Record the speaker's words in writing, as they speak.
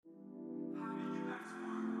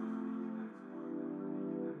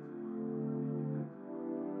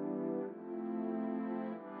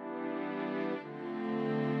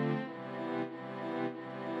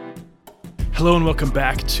Hello and welcome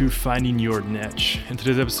back to Finding Your Niche. In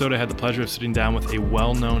today's episode, I had the pleasure of sitting down with a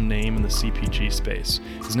well-known name in the CPG space.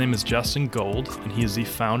 His name is Justin Gold, and he is the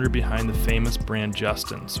founder behind the famous brand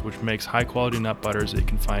Justin's, which makes high-quality nut butters that you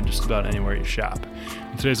can find just about anywhere you shop.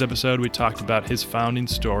 In today's episode, we talked about his founding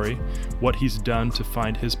story, what he's done to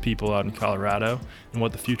find his people out in Colorado, and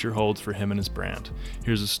what the future holds for him and his brand.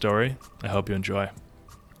 Here's the story. I hope you enjoy.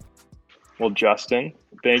 Well, Justin,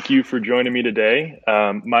 thank you for joining me today.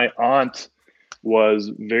 My aunt was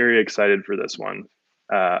very excited for this one.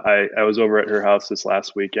 I was over at her house this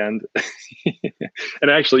last weekend. And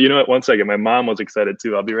actually, you know what? One second. My mom was excited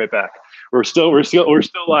too. I'll be right back. We're still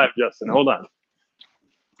live, Justin. Hold on.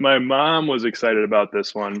 My mom was excited about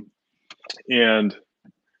this one, and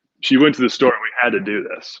she went to the store and we had to do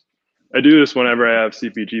this. I do this whenever I have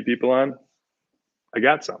CPG people on. I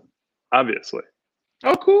got some, obviously.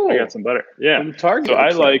 Oh, cool. I got some butter. Yeah. From Target. So I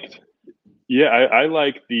like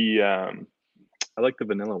the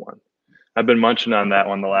vanilla one. I've been munching on that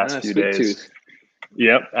one the last few days. Tooth.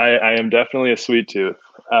 Yep, I am definitely a sweet tooth.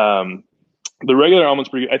 The regular almond's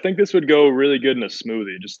pretty good. I think this would go really good in a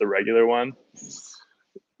smoothie, just the regular one.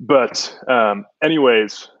 But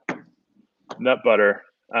anyways, nut butter.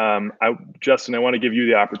 Justin, I want to give you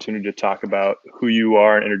the opportunity to talk about who you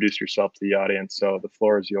are and introduce yourself to the audience. So the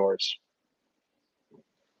floor is yours.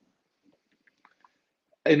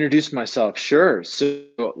 Introduce myself. Sure. So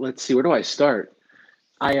let's see. Where do I start?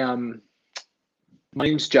 My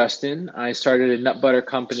name's Justin. I started a nut butter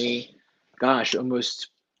company,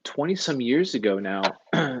 almost 20 some years ago now,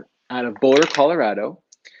 out of Boulder, Colorado.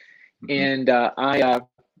 And I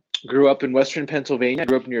grew up in Western Pennsylvania. I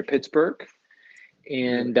grew up near Pittsburgh.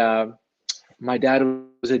 And my dad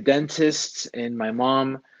was a dentist, and my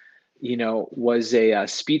mom, was a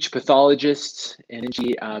speech pathologist. And then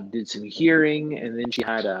she did some hearing, and then she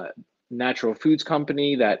had a natural foods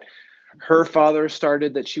company that her father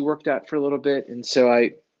started that she worked at for a little bit. And so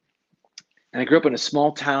I grew up in a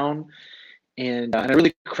small town, and I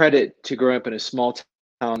really credit to growing up in a small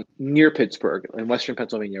town near Pittsburgh in Western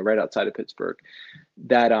Pennsylvania, right outside of Pittsburgh,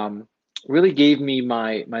 that really gave me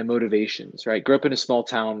my motivations, right? Grew up in a small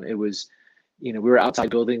town. It was, we were outside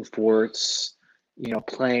building forts,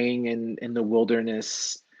 playing in the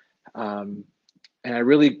wilderness. And I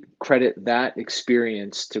really credit that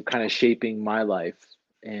experience to kind of shaping my life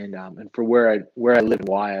and for where I live and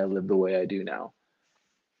why I live the way I do now.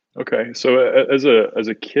 Okay. So as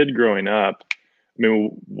a kid growing up, I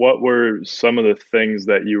mean, what were some of the things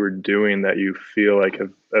that you were doing that you feel like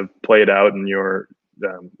have played out in your,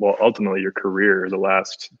 ultimately your career the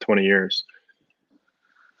last 20 years?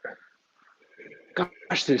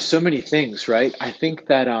 Gosh, there's so many things, right? I think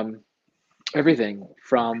that everything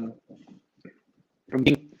from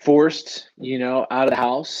being forced, out of the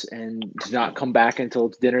house and to not come back until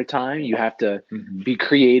it's dinner time. You have to be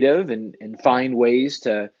creative and find ways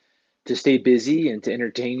to stay busy and to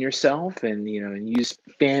entertain yourself and, and use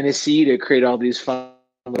fantasy to create all these fun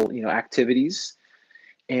little, activities.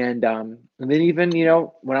 And then even,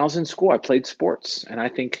 when I was in school, I played sports. And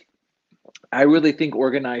I really think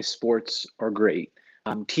organized sports are great.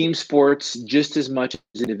 Team sports just as much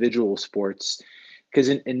as individual sports. Because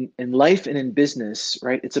in life and in business,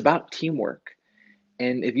 right, it's about teamwork.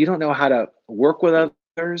 And if you don't know how to work with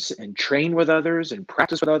others and train with others and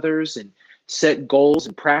practice with others and set goals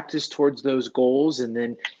and practice towards those goals and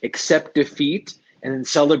then accept defeat and then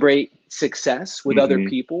celebrate success with other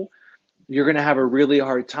people, you're going to have a really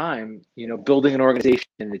hard time, building an organization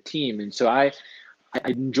and a team. And so I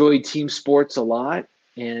enjoy team sports a lot.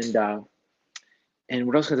 And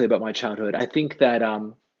what else can I say about my childhood? I think that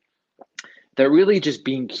that really just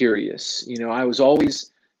being curious. I was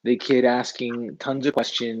always the kid asking tons of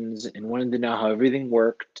questions and wanted to know how everything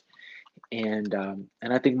worked. And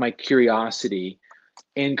I think my curiosity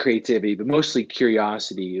and creativity, but mostly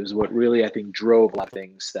curiosity, is what really I think drove a lot of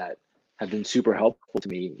things that have been super helpful to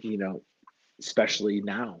me, especially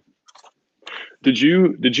now. Did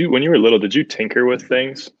you when you were little, did you tinker with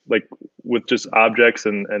things, like with just objects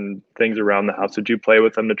and things around the house? Did you play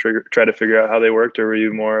with them to try to figure out how they worked, or were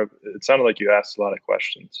you more of, it sounded like you asked a lot of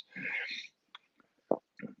questions?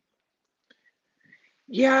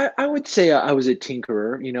 Yeah, I would say I was a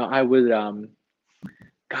tinkerer. I would,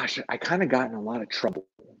 I kind of got in a lot of trouble,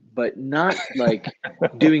 but not like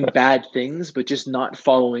doing bad things, but just not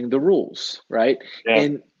following the rules, right?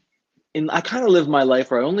 Yeah. And I kind of live my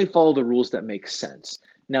life where I only follow the rules that make sense.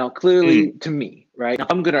 Now, clearly to me, right?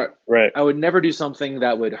 I would never do something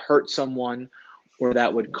that would hurt someone or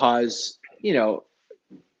that would cause,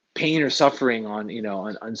 pain or suffering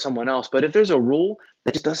on someone else. But if there's a rule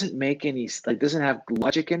that just doesn't make any, doesn't have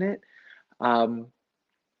logic in it,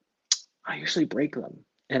 I usually break them.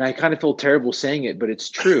 And I kind of feel terrible saying it, but it's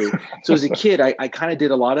true. So as a kid, I kind of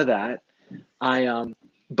did a lot of that.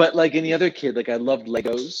 But like any other kid, like I loved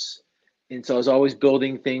Legos. And so I was always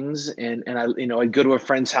building things, and I'd go to a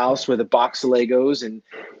friend's house with a box of Legos, and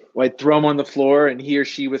I'd throw them on the floor, and he or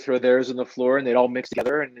she would throw theirs on the floor, and they'd all mix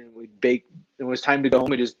together, and then we'd bake. And when it was time to go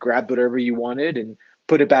home, we just grabbed whatever you wanted and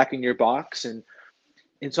put it back in your box. And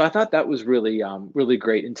so I thought that was really, really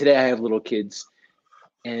great. And today I have little kids,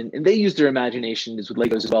 and they use their imaginations with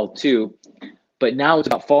Legos as well too. But now it's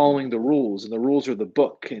about following the rules, and the rules are the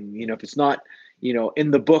book. And if it's not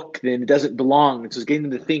in the book, then it doesn't belong. It's just getting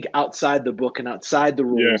them to think outside the book and outside the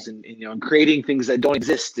rules, and creating things that don't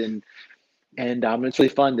exist. And it's really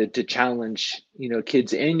fun to challenge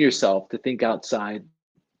kids and yourself to think outside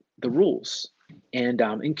the rules.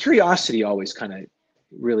 And curiosity always kind of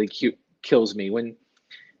really kills me when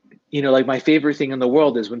like my favorite thing in the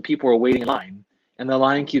world is when people are waiting in line and the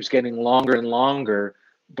line keeps getting longer and longer,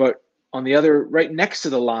 but on the other right next to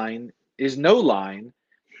the line is no line,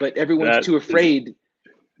 but everyone's too afraid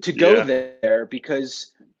to go there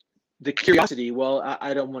because the curiosity, well,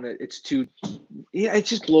 I don't want to, it's too, it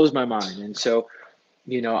just blows my mind. And so,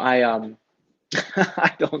 I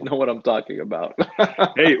I don't know what I'm talking about.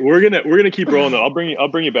 Hey, we're gonna keep rolling though. I'll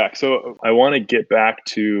bring you back. So I want to get back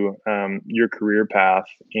to your career path,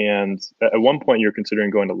 and at one point you're considering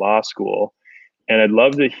going to law school, and I'd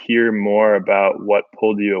love to hear more about what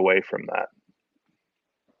pulled you away from that.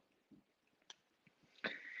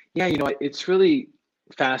 Yeah, it's really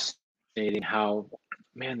fascinating how,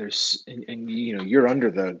 man, there's, and you're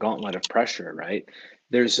under the gauntlet of pressure, right?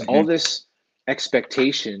 There's all this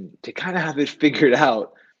expectation to kind of have it figured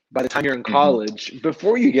out by the time you're in college,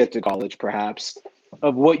 before you get to college, perhaps,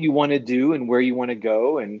 of what you want to do and where you want to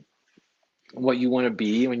go and what you want to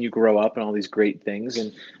be when you grow up and all these great things.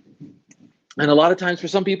 And a lot of times for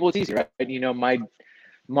some people it's easy, right? My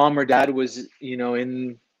mom or dad was,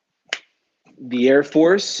 in the Air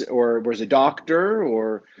Force or was a doctor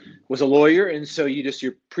or was a lawyer. And so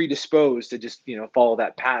you're predisposed to just, follow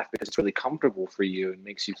that path because it's really comfortable for you and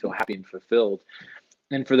makes you feel happy and fulfilled.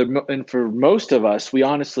 And for most of us, we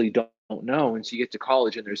honestly don't know. And so you get to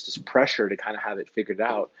college and there's this pressure to kind of have it figured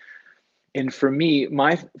out. And for me,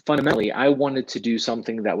 fundamentally, I wanted to do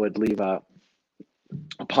something that would leave a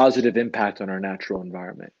positive impact on our natural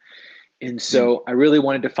environment. And so I really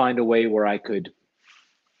wanted to find a way where I could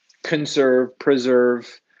conserve,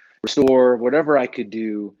 preserve, restore, whatever I could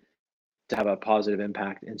do to have a positive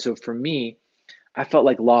impact. And so for me, I felt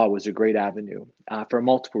like law was a great avenue for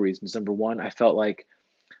multiple reasons. Number one, I felt like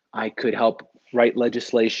I could help write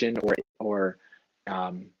legislation or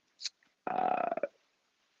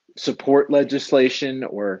support legislation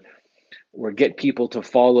or get people to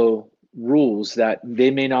follow rules that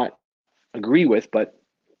they may not agree with, but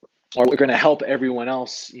are going to help everyone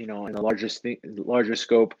else, in the larger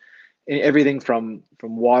scope, everything from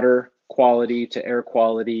water quality to air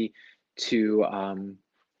quality to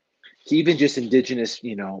even just indigenous,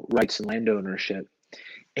 rights and land ownership.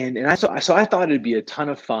 And I thought it'd be a ton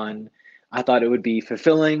of fun. I thought it would be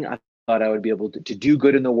fulfilling. I thought I would be able to do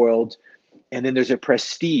good in the world. And then there's a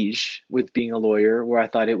prestige with being a lawyer where I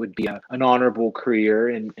thought it would be an honorable career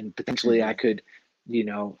and potentially I could,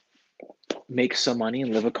 make some money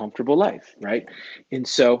and live a comfortable life, right? And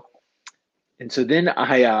so then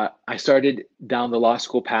I started down the law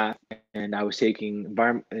school path, and I was taking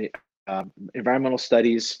environmental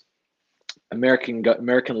studies, American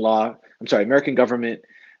government,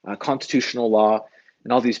 constitutional law,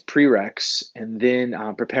 and all these prereqs, and then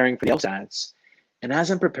preparing for the LSATs. And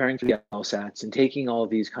as I'm preparing for the LSATs and taking all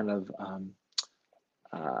these kind of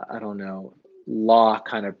law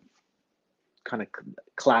kind of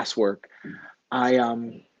classwork,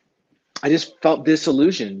 I just felt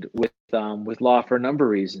disillusioned with law for a number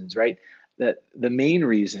of reasons, right? That the main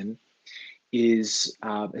reason is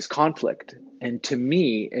conflict. And to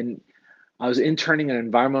me, and I was interning at an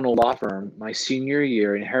environmental law firm my senior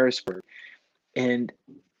year in Harrisburg, and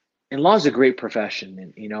law is a great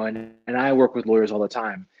profession, and I work with lawyers all the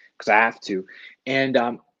time because I have to, and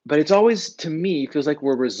but it's always, to me, feels like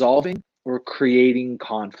we're resolving or creating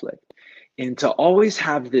conflict. And to always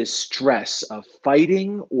have this stress of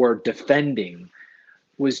fighting or defending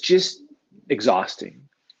was just exhausting.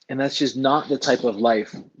 And that's just not the type of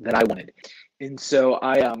life that I wanted. And so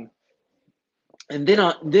and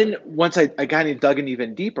then once I kind of dug in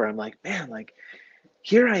even deeper, I'm like, man, like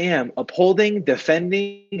here I am upholding,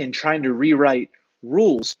 defending, and trying to rewrite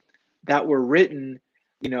rules that were written,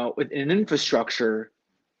 with an infrastructure,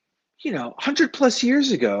 100 plus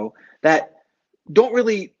years ago that don't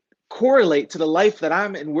really correlate to the life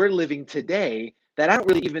that we're living today, that I don't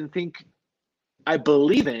really even think I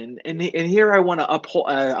believe in, and here I want to uphold.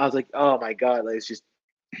 I was like, oh my god, like, it's just,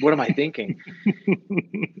 what am I thinking?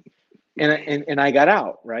 And I got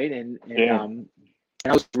out, right, Yeah. and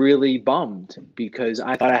I was really bummed because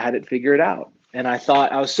I thought I had it figured out, and I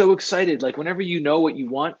thought I was so excited. Like whenever you know what you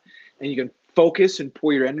want and you can focus and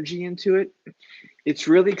pour your energy into it, it's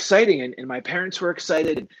really exciting. And my parents were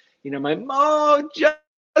excited. And, my mom,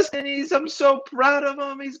 Justin, I'm so proud of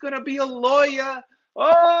him. He's going to be a lawyer.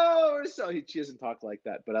 Oh, so she doesn't talk like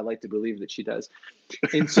that, but I like to believe that she does.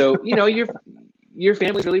 And so, your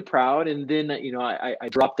family's really proud. And then, I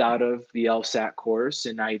dropped out of the LSAT course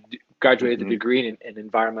and I graduated the degree in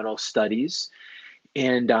environmental studies.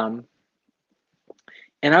 And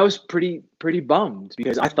I was pretty bummed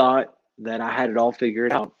because I thought that I had it all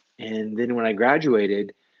figured out. And then when I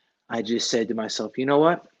graduated, I just said to myself, you know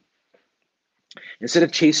what? Instead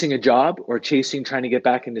of chasing a job or trying to get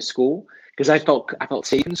back into school, because I felt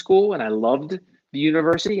safe in school and I loved the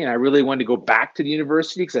university and I really wanted to go back to the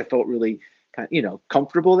university because I felt really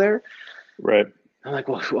comfortable there. Right. I'm like,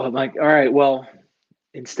 all right, well,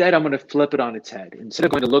 instead I'm going to flip it on its head. Instead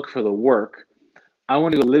of going to look for the work, I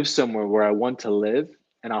want to go live somewhere where I want to live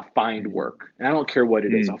and I'll find work. And I don't care what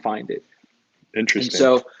it is, I'll find it. Interesting. And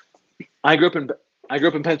so I grew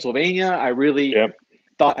up in Pennsylvania. I really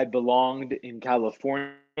thought I belonged in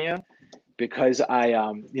California because I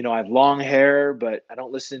have long hair, but I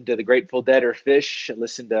don't listen to the Grateful Dead or Fish. I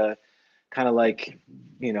listen to kind of like,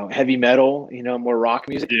 heavy metal, more rock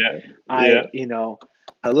music. I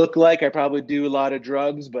look like I probably do a lot of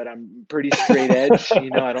drugs, but I'm pretty straight edge.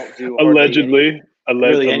 I don't do allegedly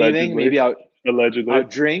anything. Maybe I'll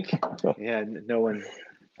drink. Yeah, no one.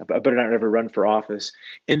 I better not ever run for office.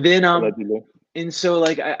 And then and so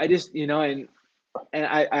like I just and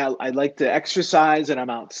I like to exercise and I'm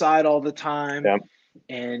outside all the time.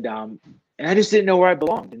 And I just didn't know where I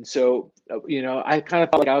belonged. And so I kind of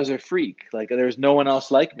felt like I was a freak. Like there was no one else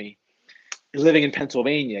like me. Living in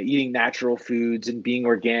Pennsylvania, eating natural foods and being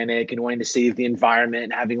organic and wanting to save the environment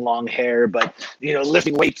and having long hair, but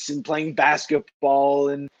lifting weights and playing basketball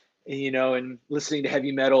and listening to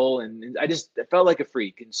heavy metal, and I felt like a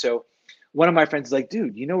freak. And so one of my friends is like,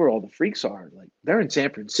 dude, you know where all the freaks are? Like they're in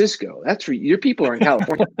San Francisco. That's where your people are in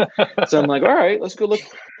California. So I'm like, all right, let's go look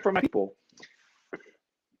for my people.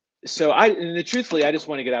 So truthfully, I just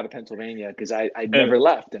want to get out of Pennsylvania because I never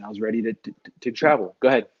left and I was ready to travel. Go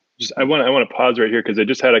ahead. I want to pause right here because I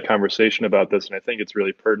just had a conversation about this and I think it's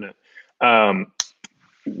really pertinent.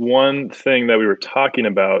 One thing that we were talking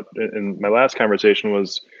about in my last conversation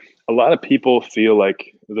was a lot of people feel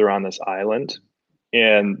like they're on this island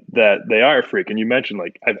and that they are a freak. And you mentioned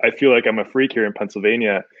like, I feel like I'm a freak here in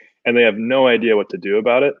Pennsylvania and they have no idea what to do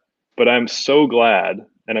about it. But I'm so glad,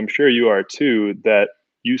 and I'm sure you are too, that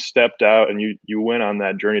you stepped out and you went on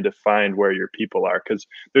that journey to find where your people are. Because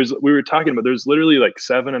we were talking about, there's literally like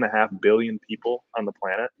 7.5 billion people on the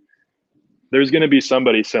planet. There's going to be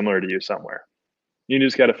somebody similar to you somewhere. You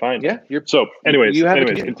just got to find it. So anyways,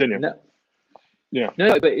 continue. No,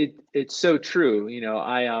 but it's so true.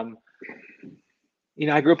 I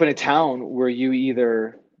grew up in a town where you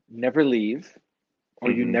either never leave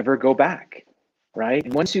or you never go back. Right.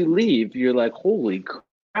 And once you leave, you're like, holy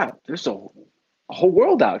crap, there's a whole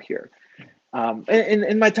world out here.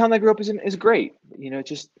 And my town that I grew up is great.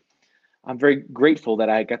 I'm very grateful that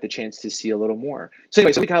I got the chance to see a little more. So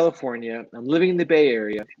anyway, I'm in California. I'm living in the Bay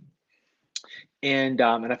Area. And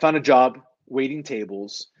I found a job waiting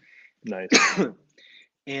tables. Nice.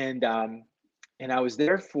 And I was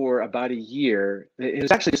there for about a year. It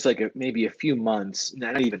was actually just like maybe a few months,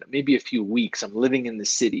 not even, maybe a few weeks. I'm living in the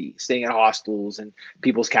city, staying at hostels and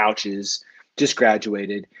people's couches, just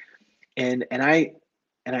graduated. And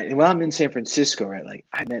while I'm in San Francisco, right, like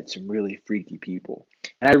I met some really freaky people.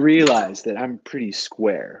 And I realized that I'm pretty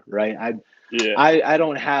square, right? I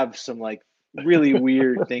don't have some like really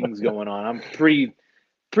weird things going on. I'm pretty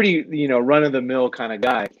run of the mill kind of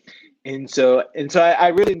guy. And so I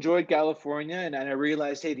really enjoyed California, and I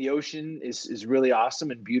realized, hey, the ocean is really awesome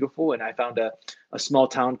and beautiful. And I found a small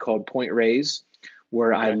town called Point Reyes,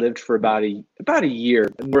 where I lived for about a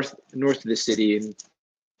year north of the city, and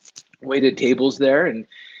waited tables there. And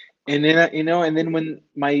then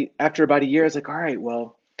after about a year, I was like, all right,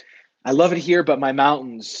 well, I love it here, but the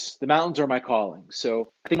mountains are my calling.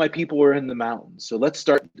 So I think my people were in the mountains. So let's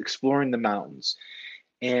start exploring the mountains.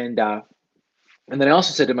 And then I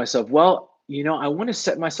also said to myself, well, I want to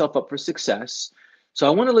set myself up for success. So I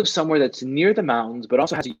want to live somewhere that's near the mountains, but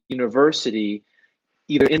also has a university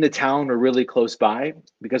either in the town or really close by,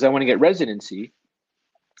 because I want to get residency.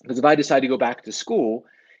 Because if I decide to go back to school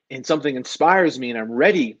and something inspires me and I'm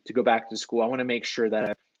ready to go back to school, I want to make sure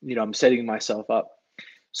that I'm setting myself up.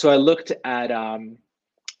 So I looked at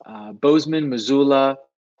Bozeman, Missoula.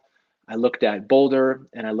 I looked at Boulder,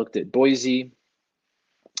 and I looked at Boise,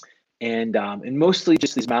 and mostly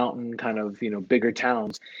just these mountain kind of bigger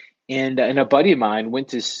towns. And a buddy of mine went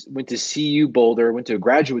to CU Boulder, went to a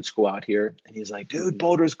graduate school out here, and he's like, dude,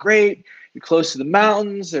 Boulder's great. You're close to the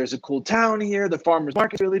mountains. There's a cool town here. The farmers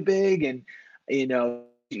market's really big, and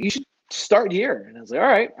you should start here. And I was like, all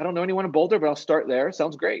right, I don't know anyone in Boulder, but I'll start there.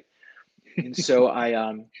 Sounds great. And so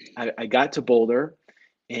I got to Boulder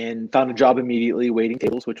and found a job immediately, waiting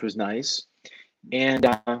tables, which was nice. And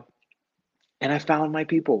I found my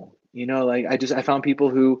people. Like I found people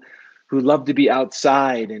who love to be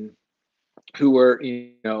outside and who were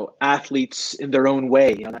athletes in their own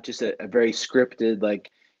way. Not just a very scripted like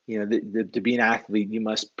to be an athlete you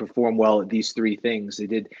must perform well at these three things.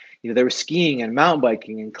 They were skiing and mountain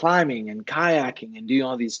biking and climbing and kayaking and doing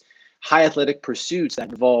all these high athletic pursuits that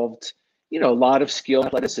involved a lot of skill and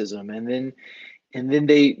athleticism, and then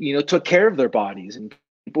they took care of their bodies, and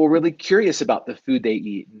people were really curious about the food they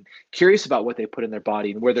eat and curious about what they put in their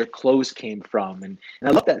body and where their clothes came from, and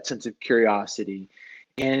I love that sense of curiosity,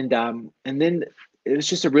 and then it was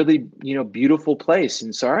just a really beautiful place.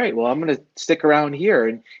 And so, all right, well, I'm going to stick around here,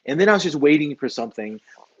 and then I was just waiting for something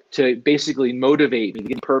to basically motivate me, to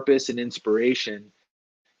get purpose and inspiration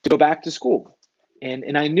to go back to school,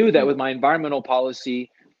 and I knew that with my environmental policy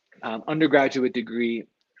undergraduate degree,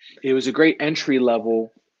 it was a great entry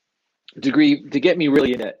level degree to get me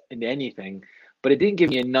really into anything, but it didn't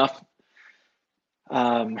give me enough,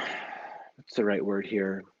 what's the right word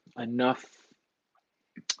here? Enough,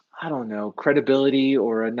 I don't know, credibility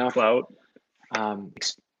or enough Clout.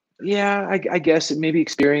 Yeah, I guess maybe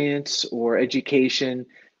experience or education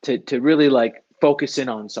to really like focus in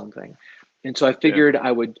on something. And so I figured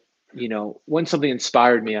I would, when something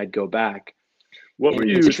inspired me, I'd go back. What were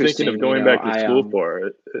And you it's thinking of interesting, going back to school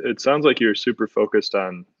for? It sounds like you were super focused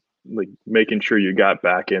on like making sure you got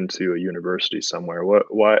back into a university somewhere. What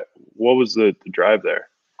was the drive there?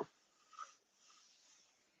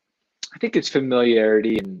 I think it's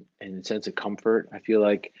familiarity and a sense of comfort. I feel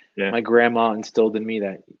like Yeah. my grandma instilled in me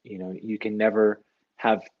that, you can never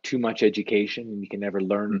have too much education and you can never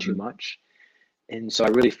learn too much. And so I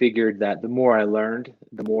really figured that the more I learned,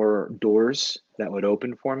 the more doors that would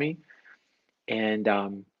open for me. And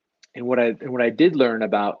what I did learn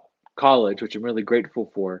about college, which I'm really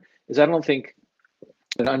grateful for, is I don't think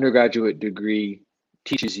an undergraduate degree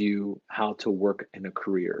teaches you how to work in a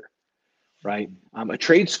career, right? A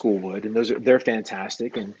trade school would, and they're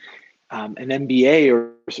fantastic, and an MBA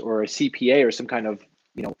or a CPA or some kind of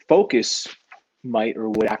focus might or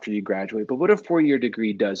would after you graduate. But what a 4-year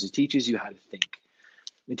degree does is teaches you how to think.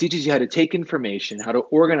 It teaches you how to take information, how to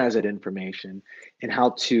organize that information, and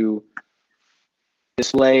how to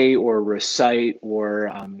display or recite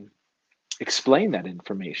or explain that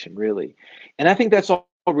information, really. And I think that's all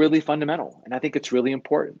really fundamental, and I think it's really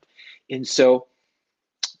important. And so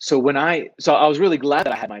I was really glad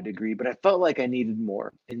that I had my degree, but I felt like I needed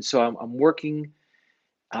more. And so I'm working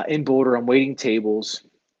in Boulder. I'm waiting tables,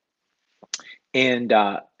 and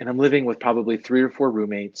I'm living with probably 3 or 4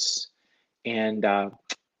 roommates, and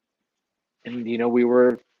we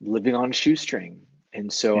were living on a shoestring.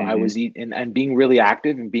 And so I was eating and being really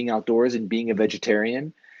active and being outdoors and being a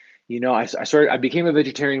vegetarian. I became a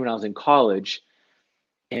vegetarian when I was in college,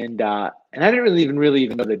 and I didn't really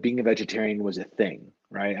even know that being a vegetarian was a thing,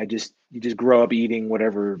 right? You just grow up eating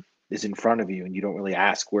whatever is in front of you, and you don't really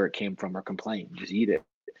ask where it came from or complain. You just eat it.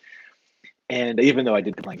 And even though I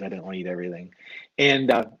did complain, I didn't want to eat everything. And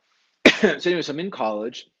so anyways, I'm in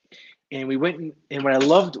college, and we went and what I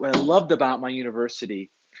loved about my university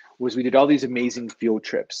was we did all these amazing field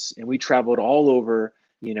trips, and we traveled all over,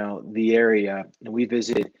 the area, and we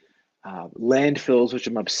visited landfills, which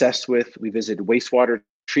I'm obsessed with. We visited wastewater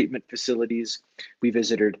treatment facilities. We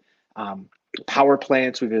visited power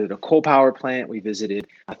plants. We visited a coal power plant. We visited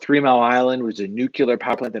 3 Mile Island, which was a nuclear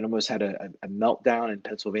power plant that almost had a meltdown in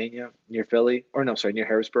Pennsylvania near Philly, or no, sorry, near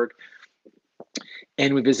Harrisburg.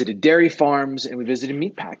 And we visited dairy farms, and we visited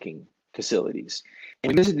meatpacking facilities.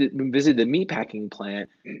 And we visited the meatpacking plant.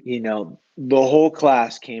 The whole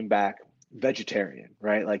class came back vegetarian,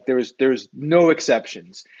 right? Like there was no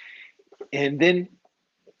exceptions. And then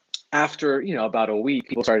after about a week,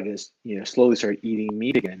 people started to slowly start eating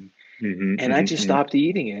meat again, and I just stopped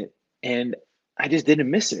eating it, and I just didn't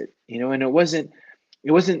miss it, And it wasn't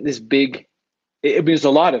this big. It was a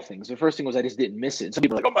lot of things. The first thing was I just didn't miss it. Some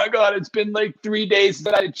people are like, "Oh my God, it's been like 3 days since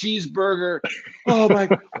I had a cheeseburger." Oh my,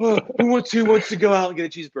 who wants to go out and get a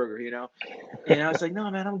cheeseburger, And I was like, "No,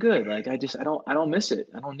 man, I'm good. Like I don't miss it.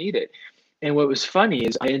 I don't need it." And what was funny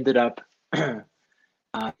is I ended up,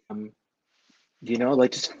 um,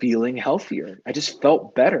 like just feeling healthier. I just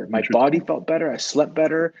felt better. My body Interesting. felt better. I slept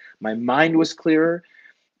better. My mind was clearer.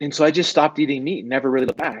 And so I just stopped eating meat and never really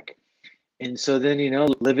looked back. And so then,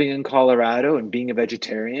 living in Colorado and being a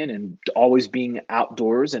vegetarian and always being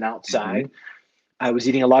outdoors and Hmm. outside, I was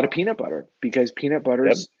eating a lot of peanut butter because peanut butter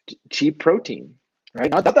Yep. is cheap protein, right?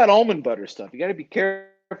 Not that almond butter stuff. You got to be careful.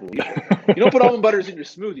 You don't put almond butters in your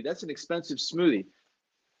smoothie. That's an expensive smoothie.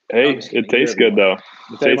 No, I'm Hey, just it kidding. Eat tastes whatever you good want.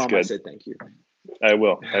 though. It Tell your tastes mom I good. said thank you. I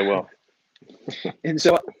will. I will. And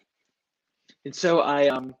so,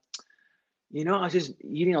 I was just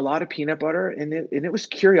eating a lot of peanut butter, and it was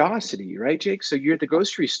curiosity, right, Jake? So you're at the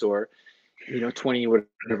grocery store, 20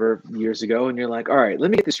 whatever years ago, and you're like, all right,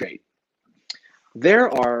 let me get this straight. There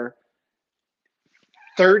are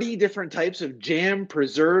 30 different types of jam,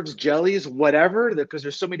 preserves, jellies, whatever, because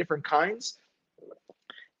there's so many different kinds.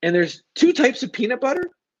 And there's two types of peanut butter,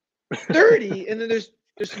 30, and then there's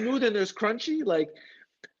smooth and there's crunchy. Like,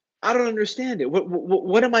 I don't understand it.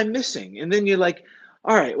 What am I missing? And then you're like,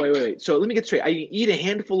 all right, wait. So let me get straight. I eat a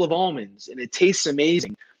handful of almonds and it tastes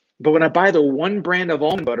amazing. But when I buy the one brand of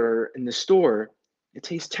almond butter in the store, it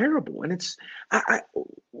tastes terrible. And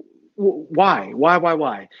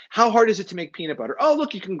why? How hard is it to make peanut butter? Oh,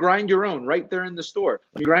 look, you can grind your own right there in the store.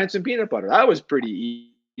 Let me grind some peanut butter. That was pretty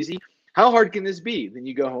easy. How hard can this be? Then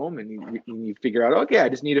you go home and you figure out, okay, I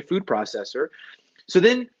just need a food processor. So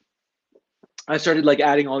then I started like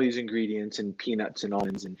adding all these ingredients and peanuts and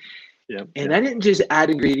almonds and I didn't just add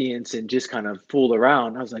ingredients and just kind of fool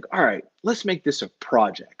around. I was like, all right, let's make this a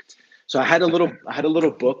project. So I had a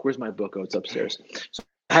little book. Where's my book? Oh, it's upstairs. So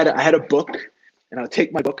I had a book, and I would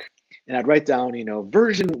take my book and I'd write down,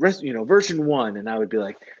 version one, and I would be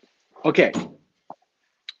like, okay,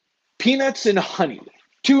 peanuts and honey,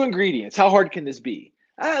 two ingredients. How hard can this be?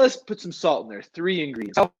 Let's put some salt in there. Three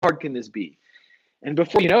ingredients. How hard can this be? And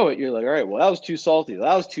before you know it, you're like, all right, well, that was too salty.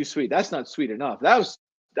 That was too sweet. That's not sweet enough.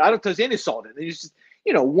 I don't touch any salt in it. It's just,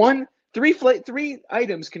 three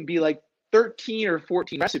items can be like 13 or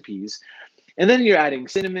 14 recipes. And then you're adding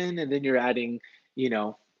cinnamon, and then you're adding, you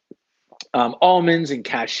know, almonds and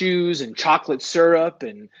cashews and chocolate syrup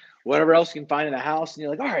and whatever else you can find in the house. And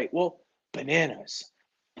you're like, all right, well, bananas.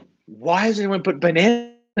 Why does anyone put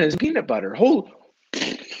bananas in peanut butter? And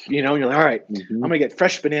you're like, all right, Hmm. I'm gonna get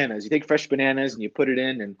fresh bananas. You take fresh bananas and you put it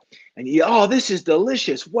in, and oh, this is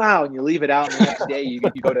delicious. Wow. And you leave it out, and the next day you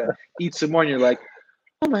go to eat some more, and you're like,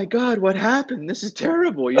 oh my God, what happened? This is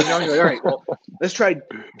terrible. And you're like, all right, well, let's try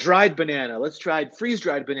dried banana. Let's try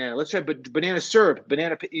freeze-dried banana. Let's try banana syrup,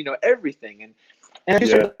 everything. And I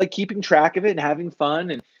just Yeah. started like keeping track of it and having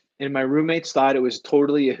fun. And my roommates thought it was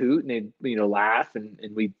totally a hoot, and they'd, laugh, and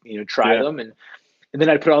we, try Yeah. them. And then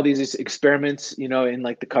I'd put all these experiments, in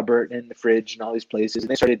like the cupboard and the fridge and all these places. And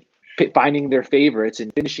they started finding their favorites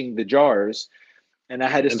and finishing the jars. And I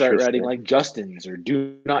had to start writing Interesting. like Justin's or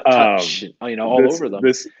do not touch, Um, all this over them.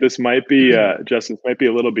 this this might be Justin, this might be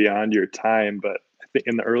a little beyond your time, but I think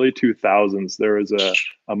in the early 2000s there was a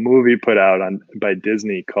movie put out on by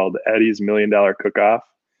Disney called Eddie's $1 Million Cook-Off.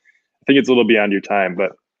 I think it's a little beyond your time,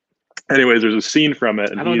 but anyways, there's a scene from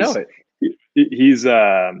it, and I don't know it. he's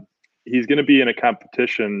going to be in a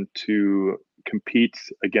competition to compete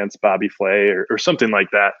against Bobby Flay or something like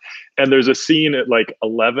that. And there's a scene at like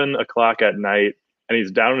 11 o'clock at night, and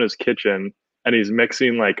he's down in his kitchen and he's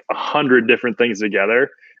mixing like 100 different things together.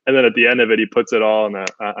 And then at the end of it, he puts it all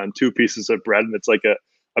on two pieces of bread, and it's like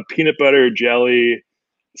a peanut butter jelly,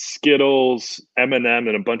 Skittles, M&M,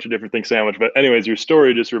 and a bunch of different things sandwich. But anyways, your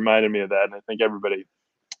story just reminded me of that, and I think everybody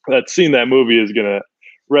that's seen that movie is gonna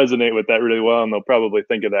resonate with that really well, and they'll probably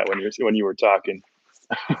think of that when you were talking.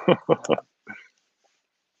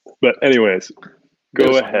 But anyways, It go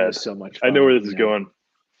was fun. It ahead. was so much I know fun, where this is going.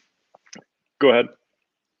 Go ahead.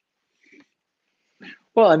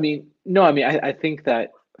 Well, I mean, no, I mean, I think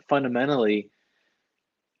that fundamentally,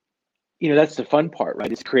 that's the fun part,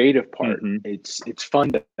 right? It's the creative part. Mm-hmm. It's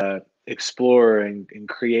fun to explore and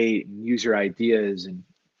create and use your ideas and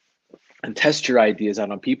test your ideas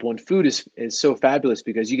out on people. And food is so fabulous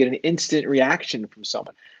because you get an instant reaction from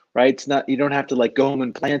someone, right? It's not, you don't have to like go home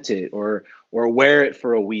and plant it or wear it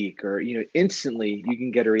for a week, or instantly you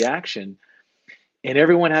can get a reaction. And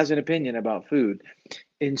everyone has an opinion about food.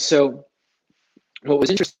 And so what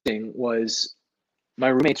was interesting was my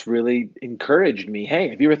roommates really encouraged me. Hey,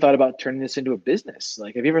 have you ever thought about turning this into a business?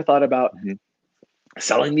 Like, have you ever thought about Mm-hmm.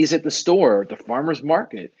 selling these at the store, at the farmer's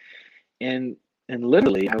market? And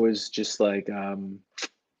literally, I was just like, uh,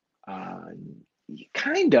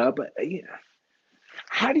 kind of, but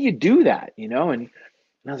how do you do that? And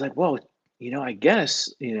I was like, well, I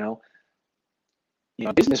guess,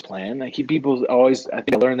 a business plan. Like people always, I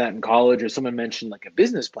think I learned that in college, or someone mentioned like a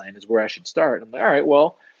business plan is where I should start. I'm like, all right,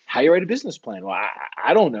 well, how you write a business plan? Well,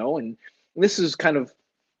 I don't know. And this is kind of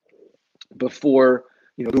before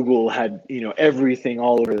Google had everything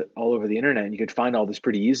all over the internet, and you could find all this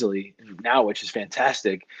pretty easily now, which is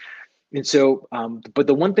fantastic. And so, but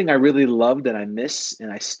the one thing I really loved and I miss,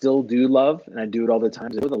 and I still do love, and I do it all the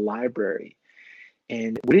time, is go to the library.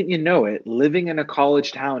 And wouldn't you know it, living in a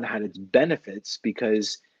college town had its benefits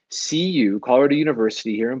because CU, Colorado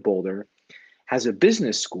University here in Boulder, has a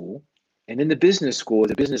business school. And in the business school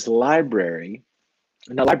is a business library.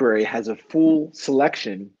 And the library has a full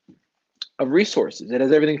selection of resources. It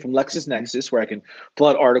has everything from LexisNexis, where I can pull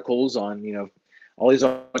out articles on, all these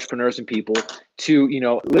entrepreneurs and people, to,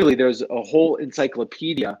 literally there's a whole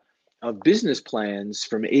encyclopedia of business plans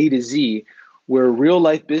from A to Z, where real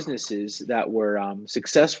life businesses that were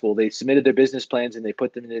successful, they submitted their business plans and they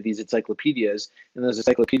put them into these encyclopedias. And those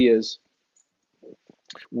encyclopedias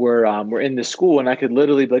were in the school, and I could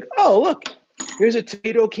literally be like, oh, look, here's a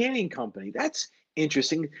tomato canning company. That's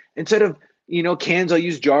interesting. Instead of cans, I'll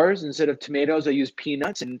use jars. Instead of tomatoes, I use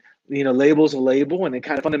peanuts. And label's a label, and it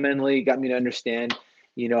kind of fundamentally got me to understand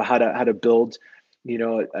how to build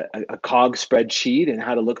a cog spreadsheet, and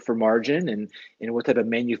how to look for margin, and what type of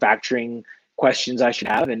manufacturing questions I should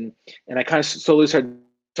have, and I kind of slowly started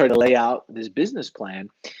to lay out this business plan.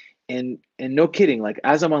 And no kidding, like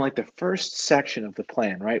as I'm on like the first section of the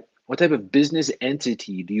plan, right? What type of business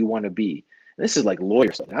entity do you want to be? This is like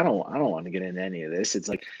lawyer stuff. I don't want to get into any of this. It's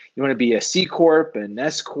like, you want to be a C corp, an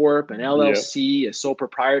S corp, an LLC, a sole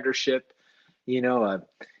proprietorship, a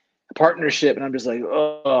partnership. And I'm just like,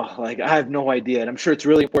 oh, like I have no idea. And I'm sure it's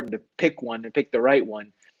really important to pick one and pick the right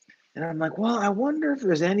one. And I'm like, well, I wonder if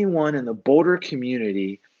there's anyone in the Boulder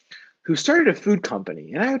community who started a food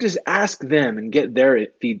company. And I would just ask them and get their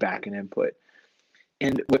feedback and input.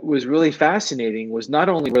 And what was really fascinating was not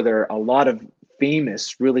only were there a lot of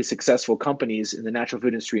famous, really successful companies in the natural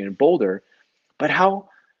food industry in Boulder, but how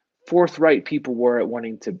forthright people were at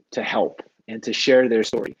wanting to help and to share their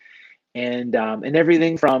story. And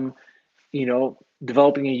everything from,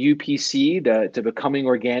 developing a UPC to becoming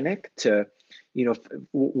organic, to,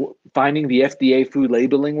 finding the FDA food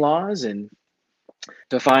labeling laws, and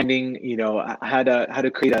to finding, how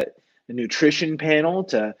to create a nutrition panel,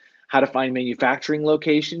 to how to find manufacturing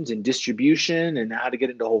locations and distribution, and how to get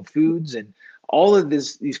into Whole Foods, and all of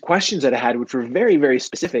these questions that I had, which were very, very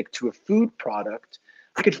specific to a food product,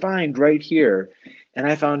 I could find right here. And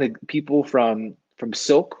I found people from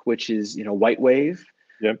Silk, which is, White Wave,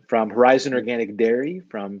 from Horizon Organic Dairy,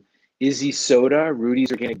 from Izzy Soda,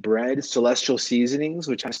 Rudy's Organic Bread, Celestial Seasonings,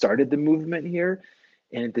 which I started the movement here.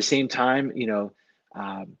 And at the same time,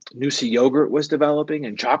 Noosa Yogurt was developing,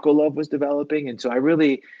 and Chocolove was developing. And so I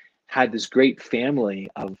really had this great family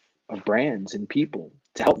of brands and people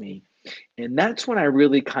to help me. And that's when I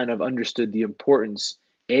really kind of understood the importance,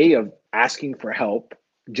 A, of asking for help.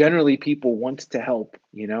 Generally, people want to help,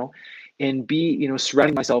 and B,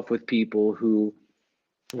 surrounding myself with people who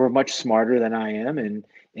were much smarter than I am, and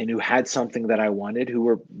who had something that I wanted, who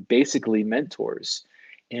were basically mentors.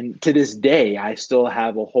 And to this day, I still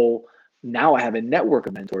have now I have a network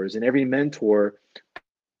of mentors, and every mentor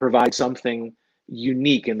provides something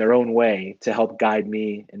unique in their own way to help guide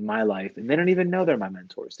me in my life. And they don't even know they're my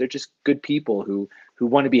mentors. They're just good people who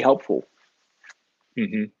want to be helpful.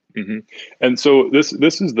 Mm-hmm, mm-hmm. And so this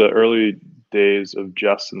is the early days of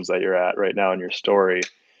Justin's that you're at right now in your story.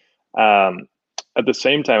 At the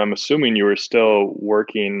same time, I'm assuming you were still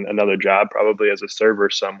working another job, probably as a server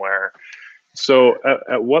somewhere. So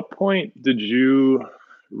at what point did you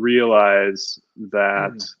realize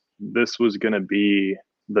that this was going to be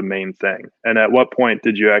the main thing? And at what point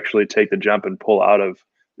did you actually take the jump and pull out of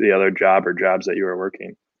the other job or jobs that you were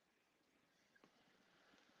working?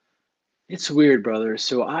 It's weird, brother.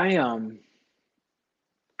 So I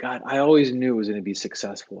always knew it was going to be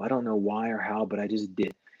successful. I don't know why or how, but I just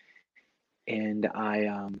did. And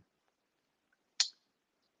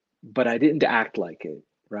but I didn't act like it,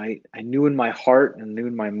 right? I knew in my heart and knew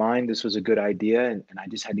in my mind this was a good idea, and I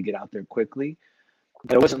just had to get out there quickly.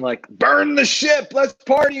 But it wasn't like, burn the ship, let's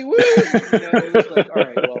party, woo! It was like, all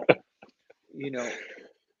right, well,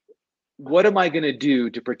 what am I going to do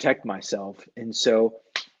to protect myself? And so,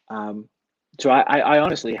 I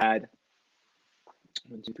honestly had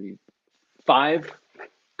 5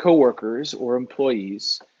 coworkers or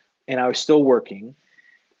employees, and I was still working.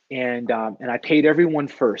 And I paid everyone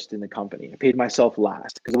first in the company. I paid myself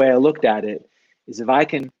last, because the way I looked at it is, if I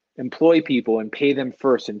can employ people and pay them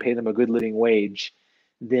first and pay them a good living wage,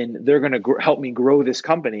 then they're going to help me grow this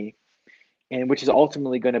company, and which is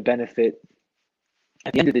ultimately going to benefit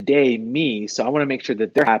at the end of the day, me. So I want to make sure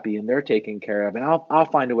that they're happy and they're taken care of, and I'll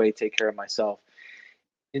find a way to take care of myself.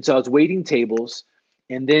 And so I was waiting tables,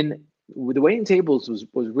 and then the waiting tables was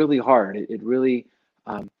really hard. It really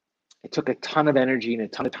it took a ton of energy and a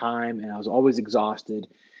ton of time, and I was always exhausted.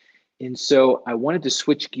 And so I wanted to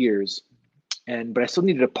switch gears, but I still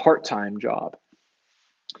needed a part-time job.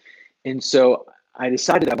 And so I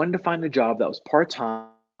decided I wanted to find a job that was part-time,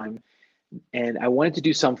 and I wanted to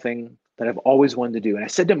do something that I've always wanted to do. And I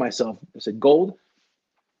said to myself, I said, Gold,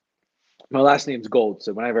 my last name's Gold.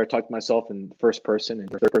 So whenever I talk to myself in first person and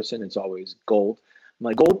third person, it's always Gold. I'm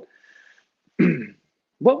like, Gold,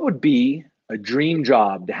 what would be a dream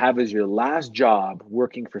job to have as your last job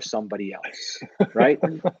working for somebody else, right?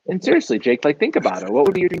 And seriously, Jake, like, think about it. What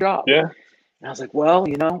would be your dream job? Yeah. And I was like, well,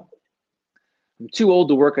 I'm too old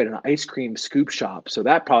to work at an ice cream scoop shop, so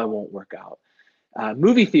that probably won't work out.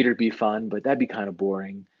 Movie theater would be fun, but that'd be kind of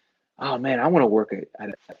boring. Oh man, I want to work at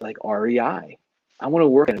like REI. I want to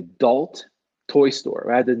work at an adult toy store.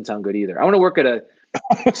 That didn't sound good either. I want to work at a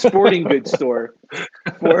sporting goods store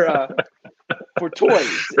for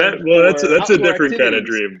toys. That's a different kind of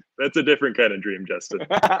dream. That's a different kind of dream, Justin.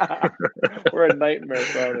 Or a nightmare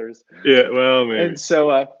for others. Yeah, well, maybe. So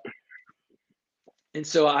I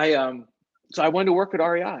wanted to work at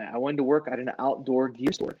REI. I wanted to work at an outdoor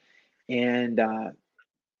gear store, and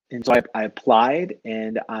so I applied,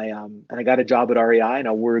 and I got a job at REI, and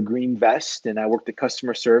I wore a green vest, and I worked at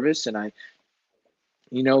customer service, and I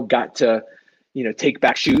got to take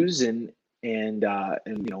back shoes and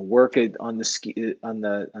work on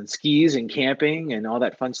skis and camping and all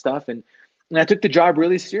that fun stuff, and I took the job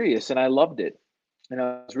really serious, and I loved it, and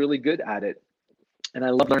I was really good at it, and I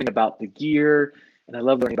loved learning about the gear. And I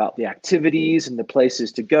love learning about the activities and the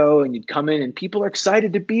places to go. And you'd come in and people are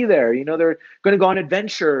excited to be there. They're going to go on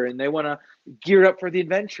adventure and they want to gear up for the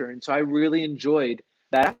adventure. And so I really enjoyed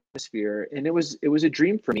that atmosphere. And it was a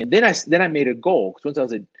dream for me. And then I made a goal, because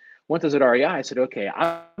once I was at REI, I said, okay,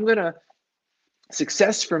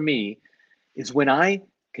 success for me is when I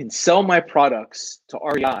can sell my products to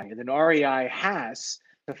REI, and then REI has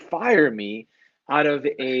to fire me out of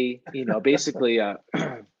basically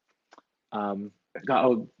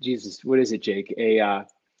oh Jesus, what is it, Jake? A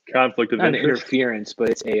conflict of not interest. An interference, but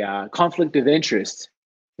it's a conflict of interest.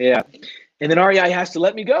 Yeah, and then REI has to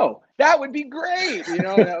let me go. That would be great,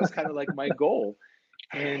 That was kind of like my goal,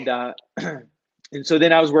 and so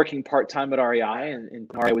then I was working part time at REI, and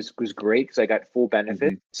REI was great because I got full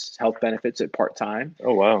benefits, health benefits at part time.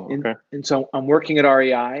 Oh wow, okay. And so I'm working at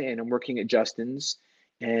REI and I'm working at Justin's,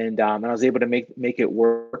 and I was able to make it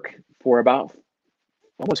work for about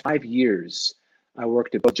almost 5 years. I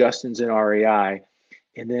worked at both Justin's and REI.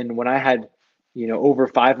 And then when I had, over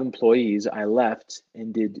 5 employees, I left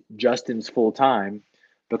and did Justin's full time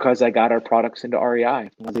because I got our products into REI.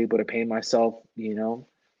 I was able to pay myself, $30,000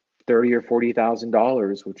 or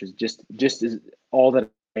 $40,000, which is just is all that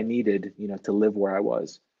I needed, to live where I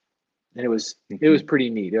was. And it was pretty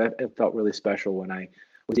neat. It felt really special when I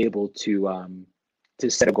was able to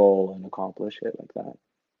set a goal and accomplish it like that.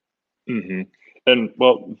 Mm-hmm. And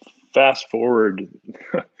well, fast forward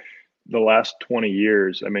the last 20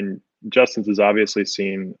 years, I mean, Justin's has obviously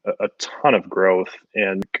seen a ton of growth,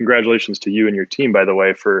 and congratulations to you and your team, by the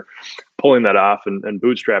way, for pulling that off and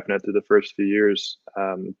bootstrapping it through the first few years.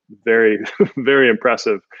 Very, very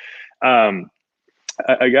impressive. I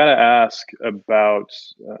got to ask about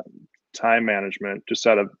time management, just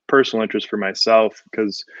out of personal interest for myself,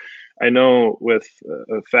 because I know with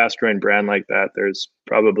a fast growing brand like that, there's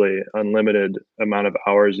probably unlimited amount of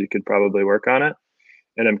hours you could probably work on it.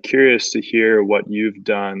 And I'm curious to hear what you've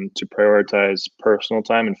done to prioritize personal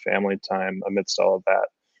time and family time amidst all of that.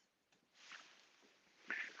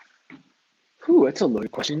 Ooh, that's a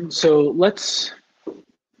loaded question. So let's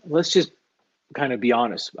just kind of be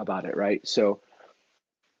honest about it, right? So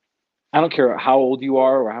I don't care how old you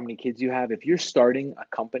are or how many kids you have. If you're starting a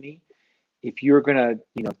company, if you're gonna,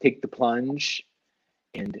 take the plunge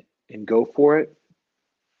and go for it,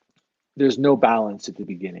 there's no balance at the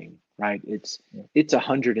beginning, right? It's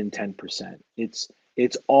 110%.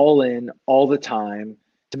 It's all in all the time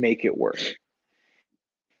to make it work.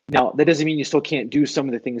 Now, that doesn't mean you still can't do some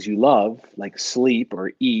of the things you love, like sleep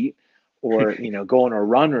or eat or, go on a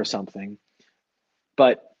run or something,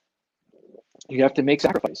 but you have to make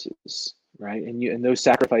sacrifices, right? And those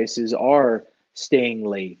sacrifices are staying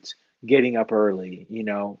late, getting up early,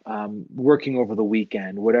 working over the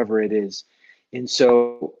weekend, whatever it is. And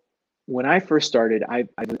so when I first started, I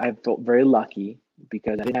felt very lucky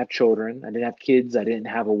because I didn't have children, I didn't have kids, I didn't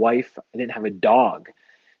have a wife, I didn't have a dog.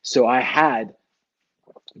 So I had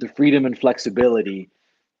the freedom and flexibility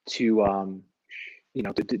to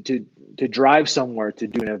to drive somewhere to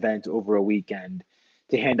do an event over a weekend,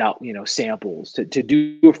 to hand out, samples, to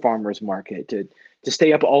do a farmer's market, to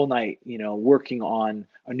stay up all night, working on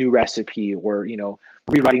a new recipe, or,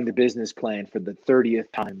 rewriting the business plan for the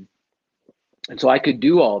 30th time. And so I could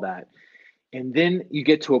do all that. And then you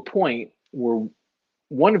get to a point where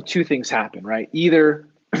one of two things happen, right? Either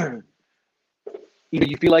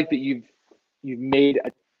you feel like that you've made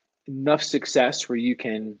enough success where you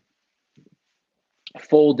can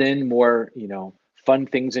fold in more, fun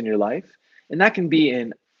things in your life. And that can be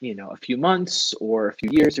in, a few months or a few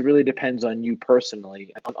years. It really depends on you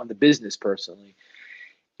personally, on the business personally.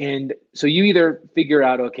 And so you either figure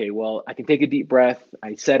out, okay, well, I can take a deep breath.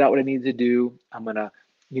 I set out what I need to do. I'm going to,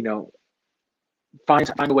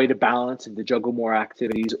 find a way to balance and to juggle more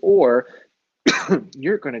activities, or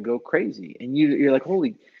you're going to go crazy. And you're like,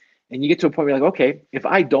 and you get to a point where you're like, okay, if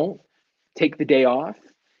I don't take the day off,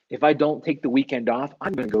 if I don't take the weekend off,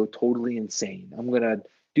 I'm going to go totally insane. I'm going to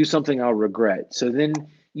do something I'll regret. So then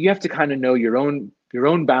you have to kind of know your own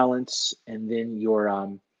balance, and then your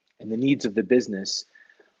and the needs of the business.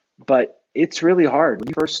 But it's really hard when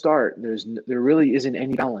you first start. There really isn't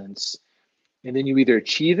any balance, and then you either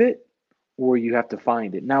achieve it or you have to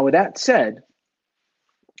find it. Now, with that said,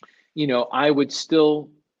 I would still,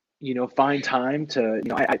 find time to,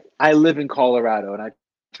 I live in Colorado and I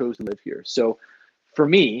chose to live here. So for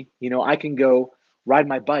me, I can go ride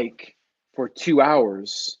my bike for 2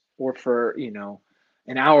 hours, or for,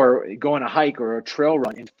 an hour, go on a hike or a trail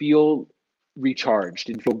run, and feel recharged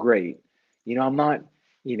and feel great. I'm not,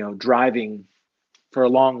 driving for a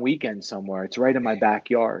long weekend somewhere. It's right in my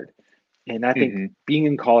backyard. And I think being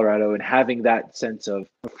in Colorado and having that sense of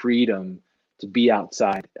freedom to be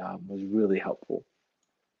outside was really helpful.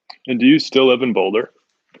 And do you still live in Boulder?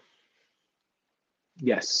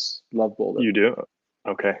 Yes, love Boulder. You do?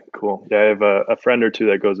 Okay, cool. Yeah, I have a friend or two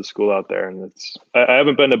that goes to school out there, and I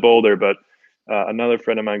haven't been to Boulder, but another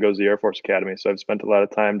friend of mine goes to the Air Force Academy, so I've spent a lot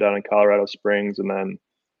of time down in Colorado Springs, and then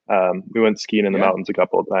we went skiing in the mountains a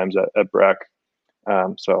couple of times at Breck.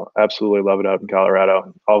 So absolutely love it out in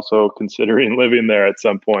Colorado. Also considering living there at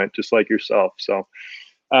some point, just like yourself. So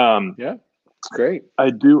yeah, it's great. I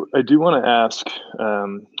do want to ask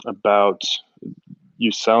about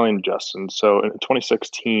you selling Justin's. So in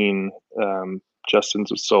 2016,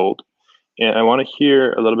 Justin's was sold, and I want to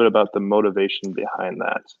hear a little bit about the motivation behind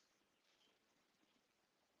that.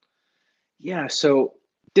 Yeah, so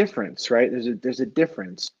difference, right? There's a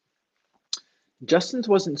difference. Justin's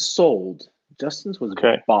wasn't sold. Justin's was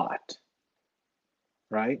bought,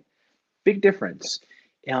 right? Big difference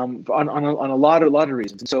on a lot of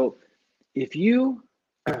reasons. So if you,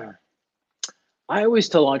 I always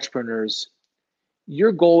tell entrepreneurs,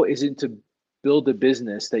 your goal isn't to build a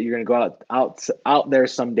business that you're going to go out there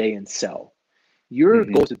someday and sell. Your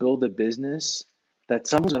goal is to build a business that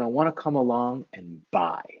someone's going to want to come along and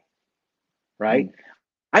buy, right?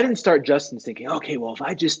 I didn't start Justin's thinking, okay, well, if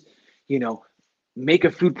I just, make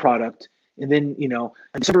a food product, and then,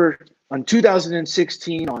 on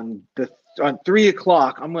 2016 on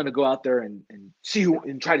 3:00, I'm going to go out there and see who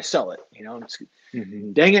and try to sell it,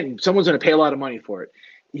 dang it. And someone's going to pay a lot of money for it.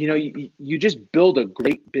 You just build a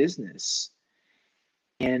great business,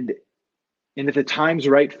 and if the time's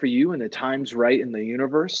right for you and the time's right in the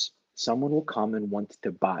universe, someone will come and want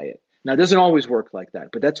to buy it. Now, it doesn't always work like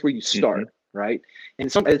that, but that's where you start, right?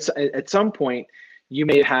 And at some point, you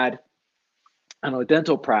may have had, I don't know, a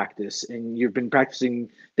dental practice, and you've been practicing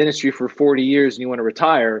dentistry for 40 years and you want to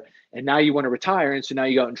retire, and now you want to retire. And so now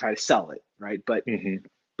you go out and try to sell it. Right. But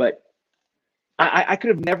I could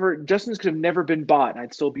have never, Justin's could have never been bought, and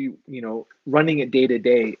I'd still be, running it day to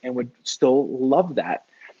day and would still love that.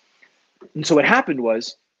 And so what happened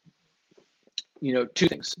was, two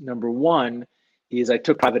things. Number one is I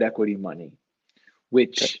took private equity money,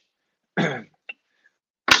 which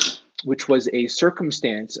was a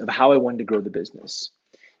circumstance of how I wanted to grow the business.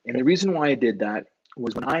 And the reason why I did that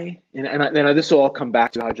was when this will all come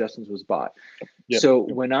back to how Justin's was bought. Yep.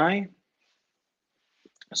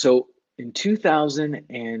 So in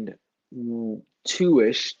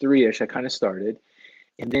 2002-ish, 3-ish, I kind of started.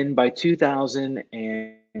 And then by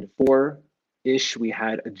 2004-ish, we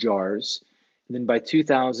had a jars. And then by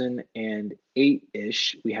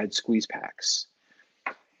 2008-ish, we had squeeze packs.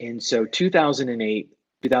 And so 2008,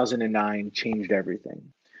 2009 changed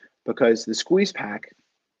everything, because the squeeze pack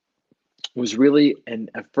was really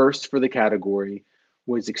a first for the category,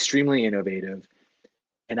 was extremely innovative.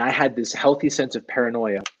 And I had this healthy sense of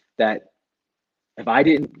paranoia that if I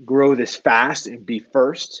didn't grow this fast and be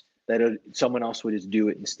first, that someone else would just do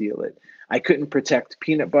it and steal it. I couldn't protect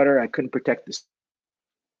peanut butter. I couldn't protect the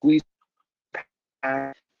squeeze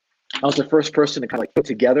I was the first person to kind of like put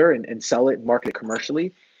together and sell it and market it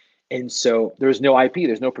commercially. And so there's no IP,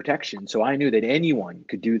 there's no protection. So I knew that anyone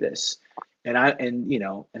could do this. And I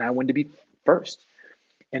wanted to be first.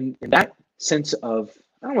 And that sense of,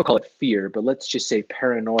 I don't want to call it fear, but let's just say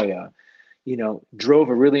paranoia, drove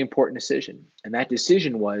a really important decision. And that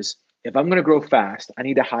decision was, if I'm going to grow fast, I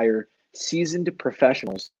need to hire seasoned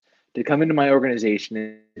professionals to come into my organization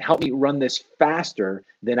and help me run this faster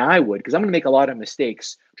than I would, because I'm going to make a lot of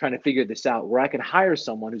mistakes trying to figure this out, where I can hire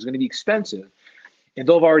someone who's going to be expensive and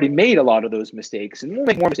they'll have already made a lot of those mistakes, and we'll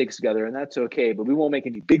make more mistakes together, and that's okay, but we won't make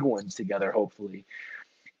any big ones together, hopefully.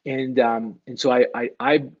 And so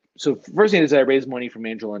so first thing is I raised money from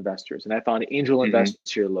angel investors, and I found angel investors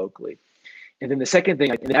here locally. And then the second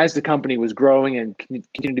thing, as the company was growing and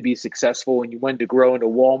continued to be successful, and you wanted to grow into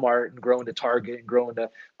Walmart and grow into Target and grow into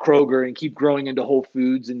Kroger and keep growing into Whole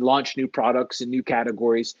Foods and launch new products and new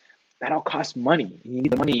categories, that all costs money. You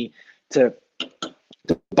need the money to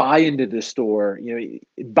buy into the store.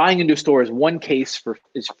 Buying into a store is one case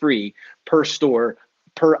is free per store,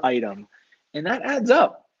 per item. And that adds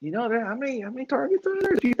up. How many targets are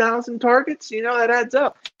there? A few thousand targets, that adds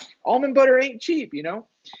up. Almond butter ain't cheap,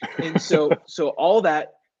 And so all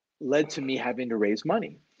that led to me having to raise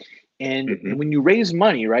money. And when you raise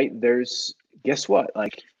money, right, guess what?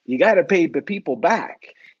 Like, you got to pay the people back.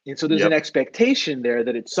 And so there's an expectation there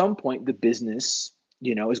that at some point the business,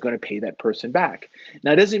 is going to pay that person back.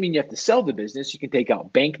 Now, it doesn't mean you have to sell the business. You can take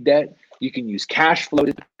out bank debt. You can use cash flow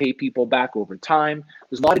to pay people back over time.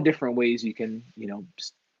 There's a lot of different ways you can,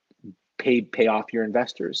 pay off your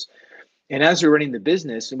investors. And as we're running the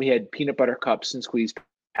business, and we had peanut butter cups and squeeze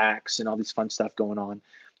packs and all this fun stuff going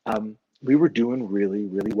on, we were doing really,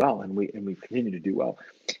 really well, and we continue to do well.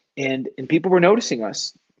 And people were noticing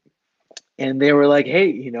us, and they were like,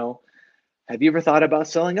 "Hey, have you ever thought about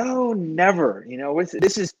selling?" "Oh, never.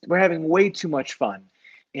 We're having way too much fun."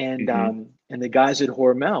 And and the guys at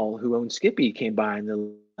Hormel who own Skippy came by, and they're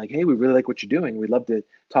like, "Hey, we really like what you're doing. We'd love to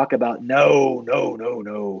talk about." No.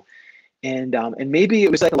 And maybe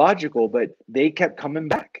it was psychological, but they kept coming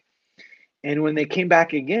back. And when they came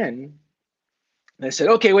back again, I said,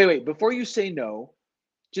 "Okay, wait. Before you say no,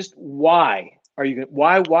 just why are you?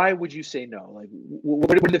 Why would you say no? Like,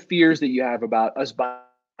 what are the fears that you have about us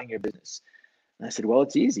buying your business?" And I said, "Well,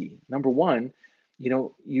 it's easy. Number one,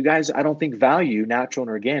 you guys, I don't think value natural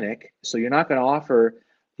and organic, so you're not going to offer,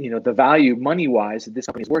 the value money-wise that this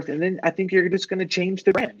company is worth. And then I think you're just going to change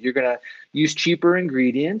the brand. You're going to use cheaper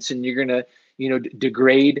ingredients, and you're going to,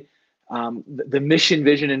 degrade the mission,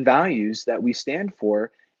 vision, and values that we stand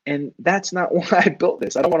for. And that's not why I built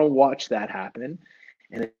this. I don't want to watch that happen."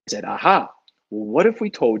 And I said, "Aha, well, what if we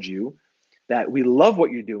told you that we love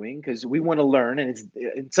what you're doing because we want to learn,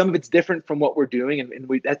 and some of it's different from what we're doing,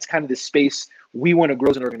 and that's kind of the space we want to grow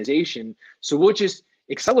as an organization. So we'll just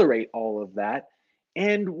accelerate all of that,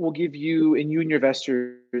 and we'll give you and your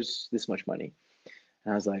investors this much money."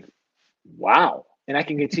 And I was like, "Wow!" And I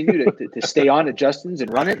can continue to stay on at Justin's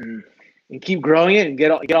and run it and keep growing it and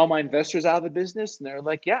get all my investors out of the business. And they're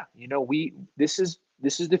like, "Yeah, this is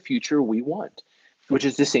the future we want, which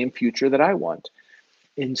is the same future that I want."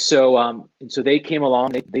 And so they came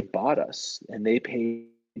along, they bought us, and they paid,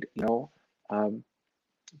 a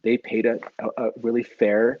really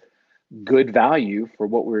fair, good value for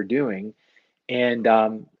what we were doing. And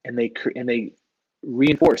they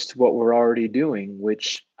reinforced what we're already doing,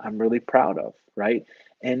 which I'm really proud of. Right.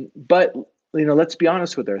 But let's be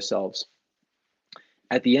honest with ourselves.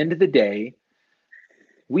 At the end of the day,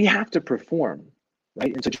 we have to perform.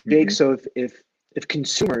 Right. And so, Jake, so if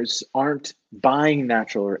consumers aren't buying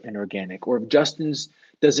natural and organic, or if Justin's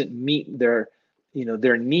doesn't meet their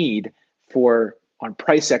need on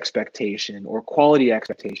price expectation or quality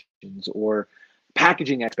expectations or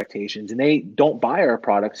packaging expectations, and they don't buy our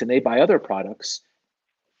products and they buy other products,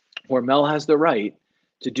 Hormel has the right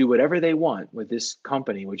to do whatever they want with this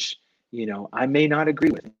company, which, I may not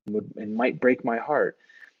agree with and might break my heart.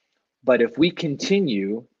 But if we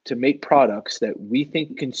continue to make products that we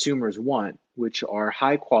think consumers want, which are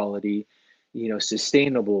high quality,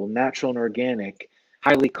 sustainable, natural and organic,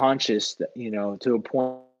 highly conscious, to a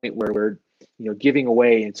point where we're, giving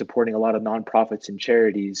away and supporting a lot of nonprofits and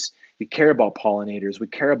charities. We care about pollinators. We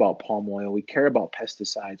care about palm oil. We care about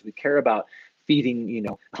pesticides. We care about feeding,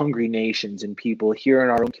 hungry nations and people here in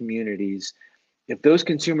our own communities. If those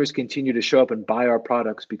consumers continue to show up and buy our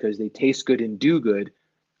products because they taste good and do good,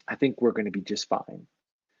 I think we're going to be just fine.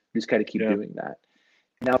 We just got to keep doing that.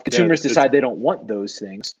 Now, if consumers decide they don't want those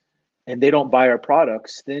things and they don't buy our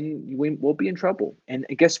products, then we'll be in trouble. And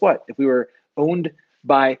guess what? If we were owned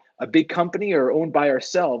by a big company or owned by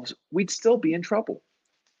ourselves, we'd still be in trouble.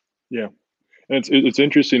 Yeah. And it's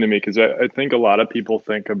interesting to me because I think a lot of people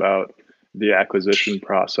think about the acquisition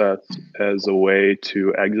process as a way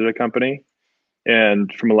to exit a company.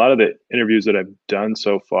 And from a lot of the interviews that I've done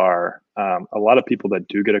so far, a lot of people that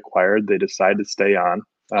do get acquired, they decide to stay on,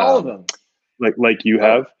 All of them. like you Oh,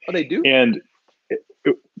 have. they do? And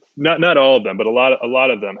not all of them, but a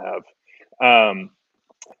lot of them have.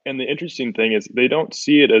 And the interesting thing is they don't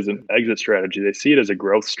see it as an exit strategy; they see it as a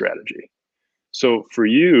growth strategy. So for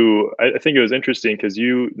you, I think it was interesting because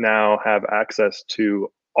you now have access to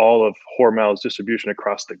all of Hormel's distribution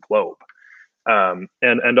across the globe,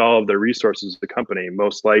 and all of the resources of the company,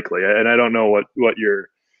 most likely. And I don't know what your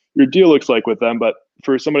deal looks like with them, but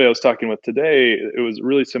for somebody I was talking with today, it was a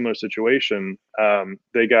really similar situation.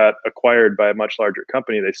 They got acquired by a much larger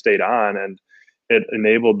company. They stayed on, and it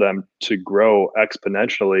enabled them to grow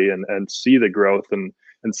exponentially and see the growth and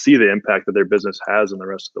see the impact that their business has in the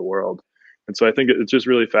rest of the world. And so I think it's just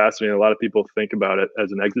really fascinating. A lot of people think about it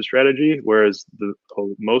as an exit strategy, whereas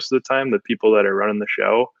most of the time, the people that are running the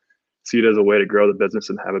show see it as a way to grow the business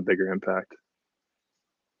and have a bigger impact.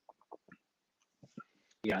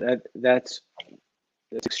 Yeah, that's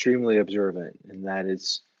extremely observant, and that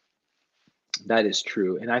is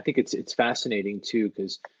true. And I think it's fascinating too,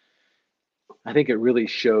 because I think it really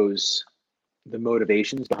shows the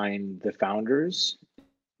motivations behind the founders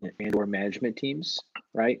and or management teams,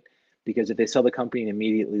 right? Because if they sell the company and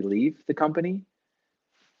immediately leave the company,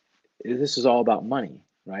 this is all about money,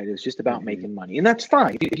 right? It's just about making money, and that's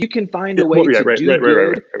fine. If you can find a way to do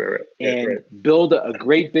good and build a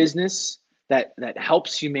great business that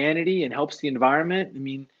helps humanity and helps the environment, I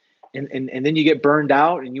mean, and then you get burned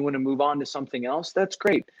out and you want to move on to something else, that's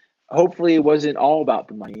great. Hopefully it wasn't all about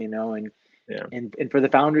the money, and Yeah. and for the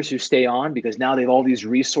founders who stay on, because now they have all these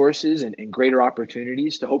resources and greater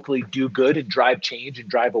opportunities to hopefully do good and drive change and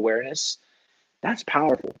drive awareness, that's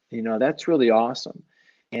powerful. That's really awesome.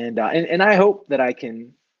 And I hope that I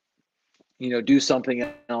can, do something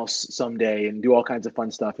else someday and do all kinds of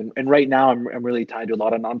fun stuff. And right now I'm really tied to a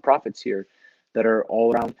lot of nonprofits here that are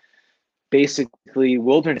all around basically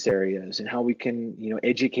wilderness areas and how we can,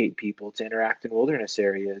 educate people to interact in wilderness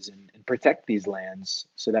areas and protect these lands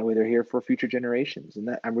so that way they're here for future generations. And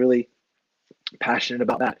that I'm really passionate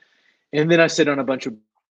about that. And then I sit on a bunch of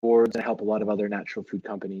boards. I help a lot of other natural food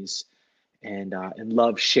companies and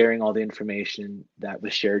love sharing all the information that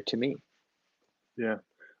was shared to me. Yeah.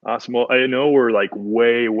 Awesome. Well, I know we're like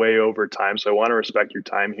way over time, so I want to respect your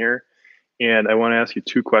time here. And I want to ask you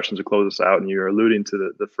two questions to close us out. And you're alluding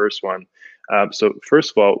to the first one. So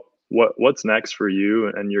first of all, what's next for you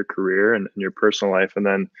and your career and your personal life? And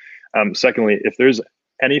then secondly, if there's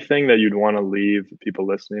anything that you'd want to leave people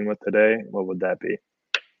listening with today, what would that be?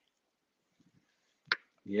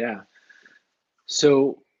 Yeah.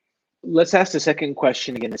 So let's ask the second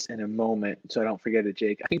question again in a moment so I don't forget it,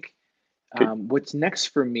 Jake. I think what's next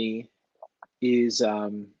for me is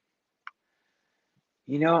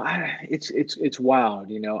it's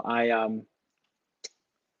wild.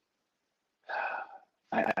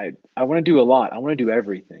 I want to do a lot. I want to do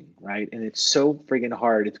everything, right? And it's so friggin'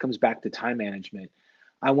 hard. It comes back to time management.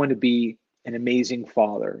 I want to be an amazing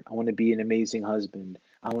father. I want to be an amazing husband.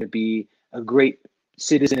 I want to be a great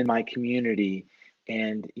citizen in my community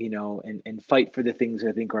and fight for the things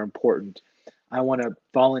I think are important. I want to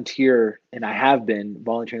volunteer, and I have been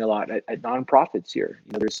volunteering a lot at nonprofits here.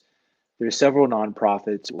 There's several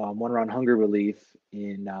nonprofits, one around hunger relief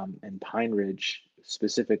in Pine Ridge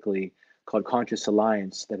specifically, called Conscious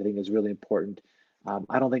Alliance, that I think is really important.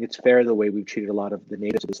 I don't think it's fair the way we've treated a lot of the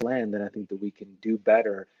natives of this land, that I think that we can do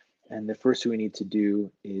better. And the first thing we need to do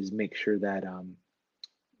is make sure that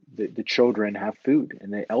the children have food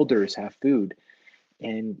and the elders have food,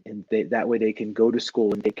 and that way they can go to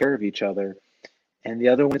school and take care of each other. And the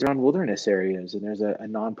other one's around wilderness areas. And there's a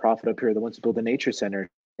nonprofit up here that wants to build a nature center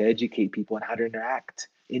to educate people on how to interact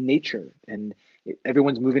in nature. And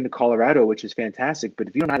everyone's moving to Colorado, which is fantastic. But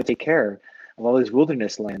if you don't know how to take care of all these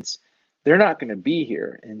wilderness lands, they're not going to be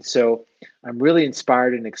here. And so I'm really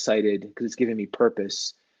inspired and excited because it's giving me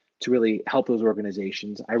purpose to really help those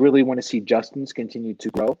organizations. I really want to see Justin's continue to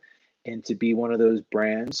grow and to be one of those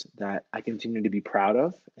brands that I continue to be proud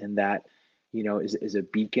of, and that, is a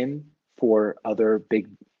beacon for other big,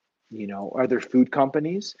 other food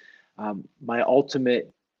companies. My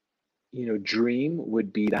ultimate, dream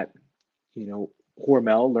would be that,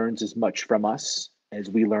 Hormel learns as much from us as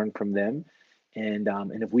we learn from them. And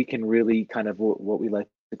if we can really kind of what we like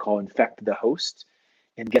to call infect the host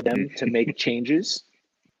and get them to make changes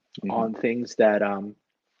on things that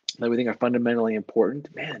we think are fundamentally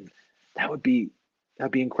important, man, that would be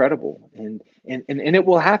that'd be incredible. And it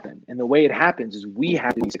will happen. And the way it happens is we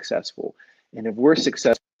have to be successful. And if we're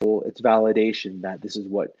successful, it's validation that this is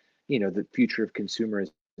what, the future of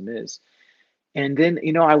consumerism is. And then,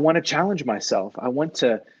 I want to challenge myself. I want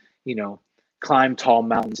to, climb tall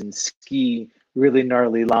mountains and ski really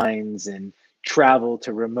gnarly lines and travel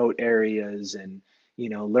to remote areas and,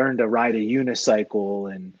 learn to ride a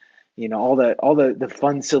unicycle and, all the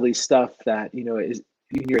fun, silly stuff that, is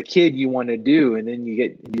when you're a kid, you want to do. And then you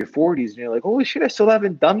get in your 40s and you're like, holy shit, I still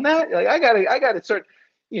haven't done that. Like, I gotta start,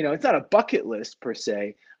 it's not a bucket list per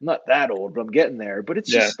se. I'm not that old, but I'm getting there. But it's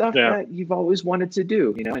just stuff that you've always wanted to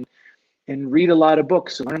do, and read a lot of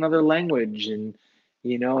books, learn another language, and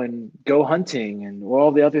and go hunting and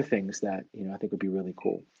all the other things that I think would be really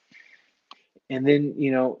cool. And then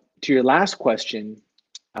to your last question,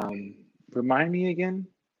 remind me again.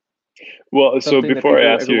 Well, so before I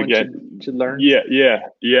ask you again, should learn. Yeah,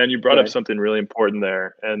 and you brought up something really important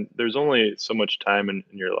there. And there's only so much time in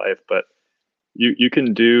your life, but you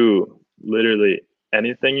can do literally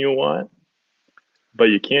anything you want, but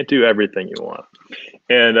you can't do everything you want.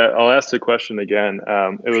 And I'll ask the question again.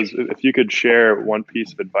 It was if you could share one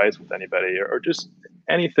piece of advice with anybody, or just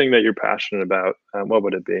anything that you're passionate about, what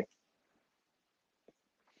would it be?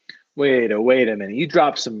 Wait a minute. You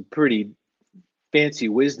dropped some pretty fancy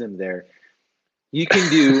wisdom there. You can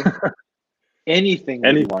do anything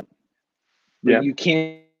that you want, but you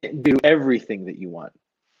can't do everything that you want.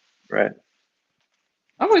 Right.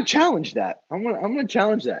 I'm going to challenge that. I'm going to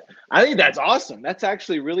challenge that. I think that's awesome. That's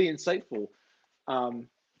actually really insightful.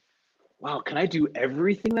 Wow, can I do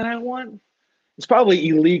everything that I want? It's probably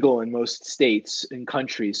illegal in most states and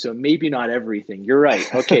countries, so maybe not everything. You're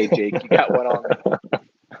right. Okay, Jake, you got one on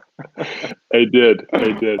me. I did.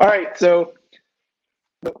 All right, so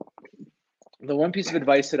the one piece of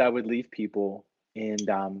advice that I would leave people, and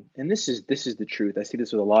this is the truth. I see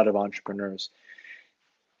this with a lot of entrepreneurs.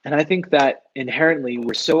 And I think that inherently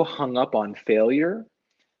we're so hung up on failure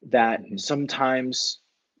that sometimes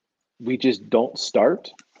we just don't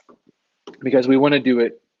start because we want to do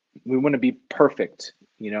it. We want to be perfect,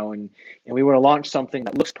 and we want to launch something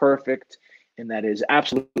that looks perfect and that is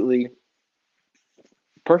absolutely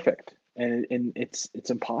perfect. And it's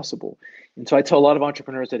impossible. And so I tell a lot of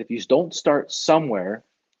entrepreneurs that if you don't start somewhere,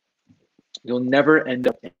 you'll never end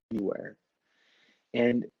up anywhere.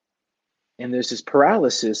 And there's this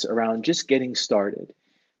paralysis around just getting started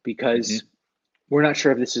because we're not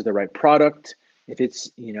sure if this is the right product, if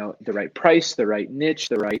it's, the right price, the right niche,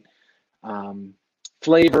 the right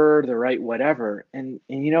flavor, the right whatever. And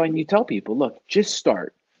you tell people, look, just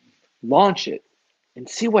start, launch it and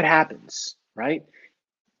see what happens, right?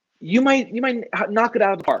 You might knock it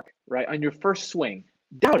out of the park, right? On your first swing.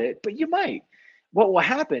 Doubt it, but you might. What will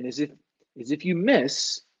happen is if you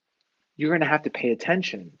miss, you're going to have to pay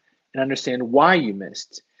attention and understand why you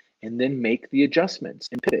missed and then make the adjustments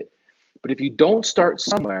and pivot. But if you don't start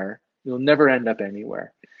somewhere, you'll never end up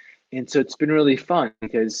anywhere. And so it's been really fun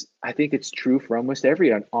because I think it's true for almost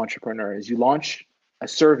every entrepreneur. As you launch a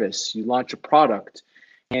service, you launch a product,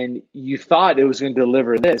 and you thought it was going to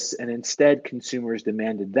deliver this, and instead consumers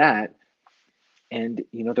demanded that. And,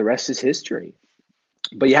 the rest is history.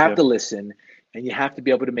 But you have to listen, and you have to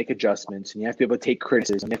be able to make adjustments, and you have to be able to take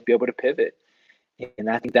criticism, and you have to be able to pivot. And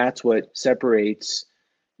I think that's what separates,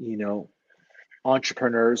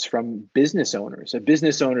 entrepreneurs from business owners. A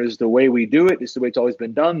business owner is the way we do it. This is the way it's always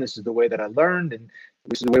been done. This is the way that I learned, and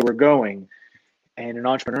this is the way we're going. And an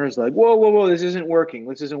entrepreneur is like, whoa, this isn't working.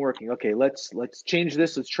 This isn't working. Okay, let's change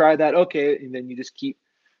this. Let's try that. Okay, and then you just keep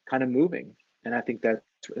kind of moving. And I think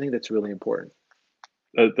that's really important.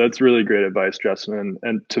 That's really great advice, Justin.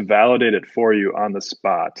 And to validate it for you on the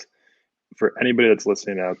spot, for anybody that's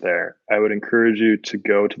listening out there, I would encourage you to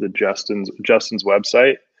go to the Justin's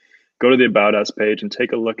website, go to the About Us page, and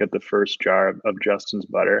take a look at the first jar of Justin's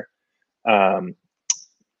butter.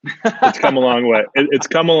 It's come a long way. It's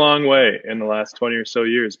come a long way in the last 20 or so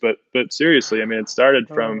years. But seriously, I mean, it started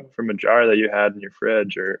from a jar that you had in your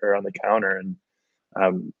fridge or on the counter, and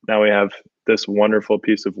now we have this wonderful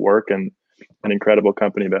piece of work and an incredible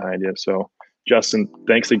company behind you. So, Justin,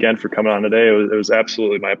 thanks again for coming on today. It was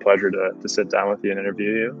absolutely my pleasure to sit down with you and interview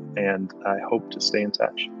you, and I hope to stay in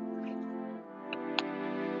touch.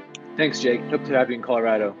 Thanks, Jake. Hope to have you in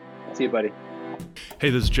Colorado. See you, buddy. Hey,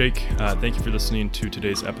 this is Jake. Thank you for listening to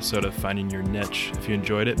today's episode of Finding Your Niche. If you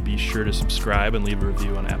enjoyed it, be sure to subscribe and leave a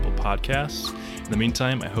review on Apple Podcasts. In the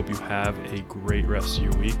meantime, I hope you have a great rest of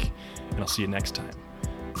your week, and I'll see you next time.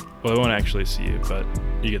 Well, I won't actually see you, but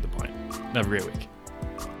you get the point. Have a great week.